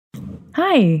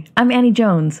Hi, I'm Annie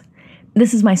Jones.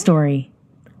 This is my story.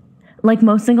 Like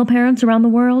most single parents around the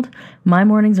world, my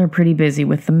mornings are pretty busy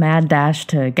with the mad dash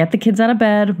to get the kids out of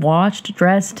bed, washed,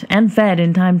 dressed, and fed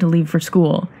in time to leave for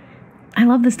school. I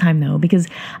love this time though, because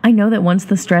I know that once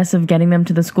the stress of getting them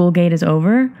to the school gate is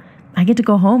over, I get to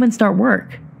go home and start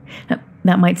work.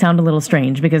 That might sound a little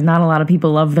strange because not a lot of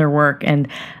people love their work, and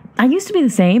I used to be the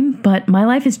same, but my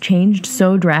life has changed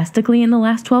so drastically in the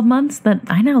last 12 months that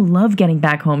I now love getting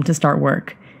back home to start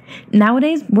work.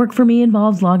 Nowadays, work for me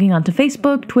involves logging onto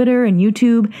Facebook, Twitter, and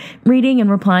YouTube, reading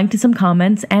and replying to some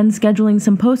comments, and scheduling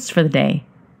some posts for the day.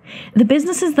 The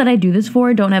businesses that I do this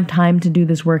for don't have time to do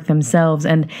this work themselves,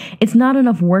 and it's not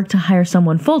enough work to hire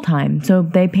someone full-time, so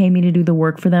they pay me to do the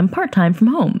work for them part-time from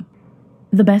home.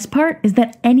 The best part is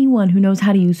that anyone who knows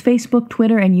how to use Facebook,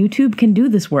 Twitter, and YouTube can do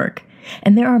this work,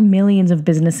 and there are millions of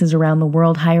businesses around the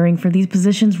world hiring for these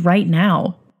positions right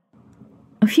now.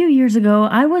 A few years ago,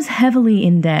 I was heavily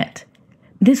in debt.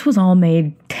 This was all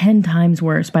made 10 times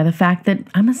worse by the fact that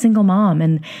I'm a single mom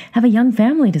and have a young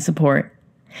family to support.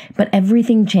 But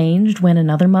everything changed when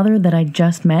another mother that I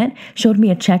just met showed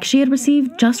me a check she had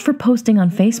received just for posting on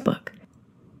Facebook.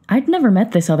 I'd never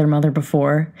met this other mother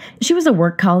before. She was a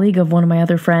work colleague of one of my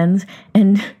other friends,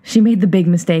 and she made the big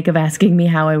mistake of asking me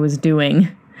how I was doing.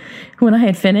 When I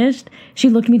had finished, she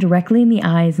looked me directly in the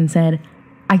eyes and said,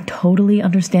 "I totally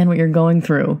understand what you're going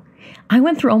through. I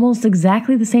went through almost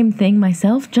exactly the same thing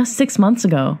myself just 6 months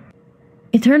ago."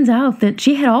 It turns out that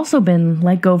she had also been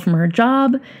let go from her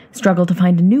job, struggled to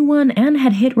find a new one, and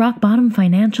had hit rock bottom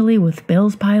financially with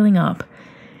bills piling up.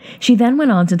 She then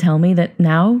went on to tell me that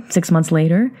now, 6 months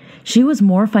later, she was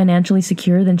more financially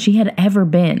secure than she had ever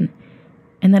been,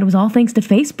 and that it was all thanks to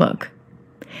Facebook.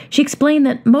 She explained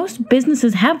that most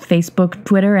businesses have Facebook,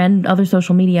 Twitter, and other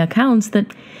social media accounts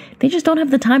that they just don't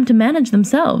have the time to manage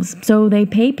themselves, so they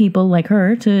pay people like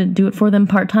her to do it for them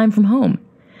part-time from home.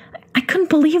 I couldn't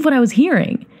believe what I was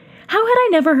hearing. How had I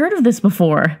never heard of this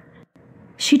before?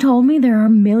 She told me there are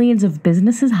millions of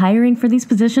businesses hiring for these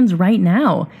positions right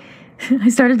now. I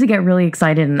started to get really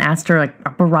excited and asked her a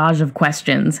barrage of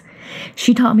questions.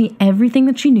 She taught me everything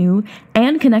that she knew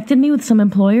and connected me with some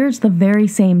employers the very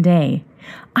same day.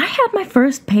 I had my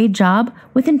first paid job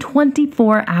within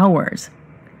 24 hours.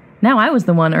 Now I was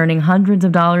the one earning hundreds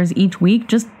of dollars each week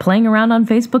just playing around on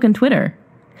Facebook and Twitter.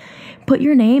 Put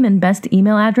your name and best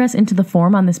email address into the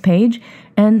form on this page,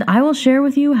 and I will share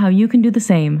with you how you can do the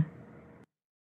same.